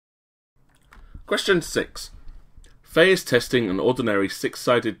Question 6. Faye is testing an ordinary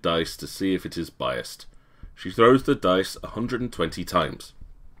 6-sided dice to see if it is biased. She throws the dice 120 times.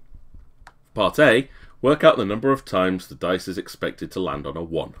 Part A, work out the number of times the dice is expected to land on a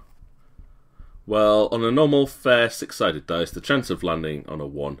 1. Well, on a normal, fair 6-sided dice, the chance of landing on a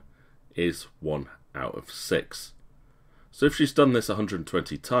 1 is 1 out of 6. So if she's done this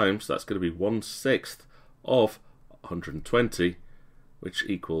 120 times, that's going to be 1/6 of 120, which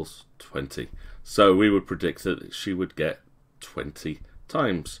equals 20. So we would predict that she would get 20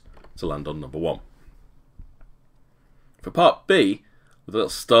 times to land on number 1. For part B, with a little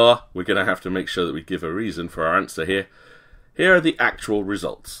star, we're going to have to make sure that we give a reason for our answer here. Here are the actual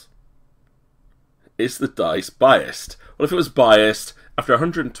results. Is the dice biased? Well, if it was biased, after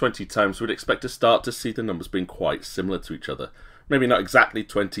 120 times, we'd expect to start to see the numbers being quite similar to each other. Maybe not exactly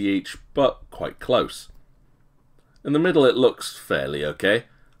 20 each, but quite close. In the middle, it looks fairly okay.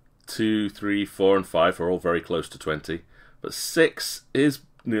 2, 3, 4, and 5 are all very close to 20. But 6 is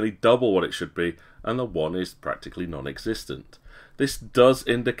nearly double what it should be, and the 1 is practically non-existent. This does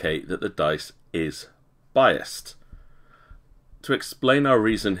indicate that the dice is biased. To explain our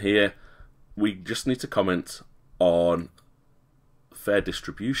reason here, we just need to comment on fair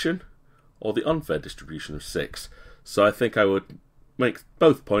distribution or the unfair distribution of 6. So I think I would make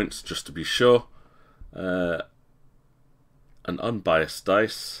both points just to be sure. An unbiased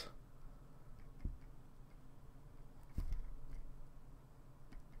dice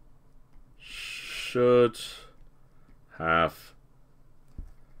should have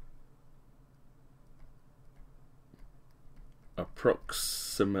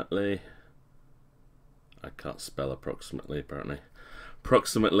approximately, I can't spell approximately apparently,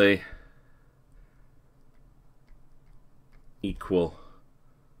 approximately equal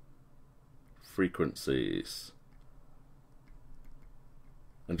frequencies.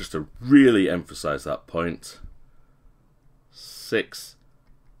 And just to really emphasize that point, 6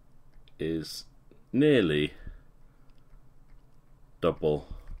 is nearly double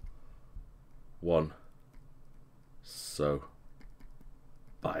 1, so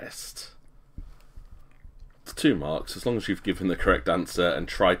biased. 2 marks, as long as you've given the correct answer and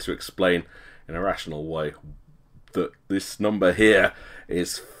tried to explain in a rational way that this number here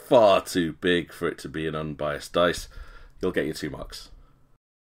is far too big for it to be an unbiased dice, you'll get your 2 marks.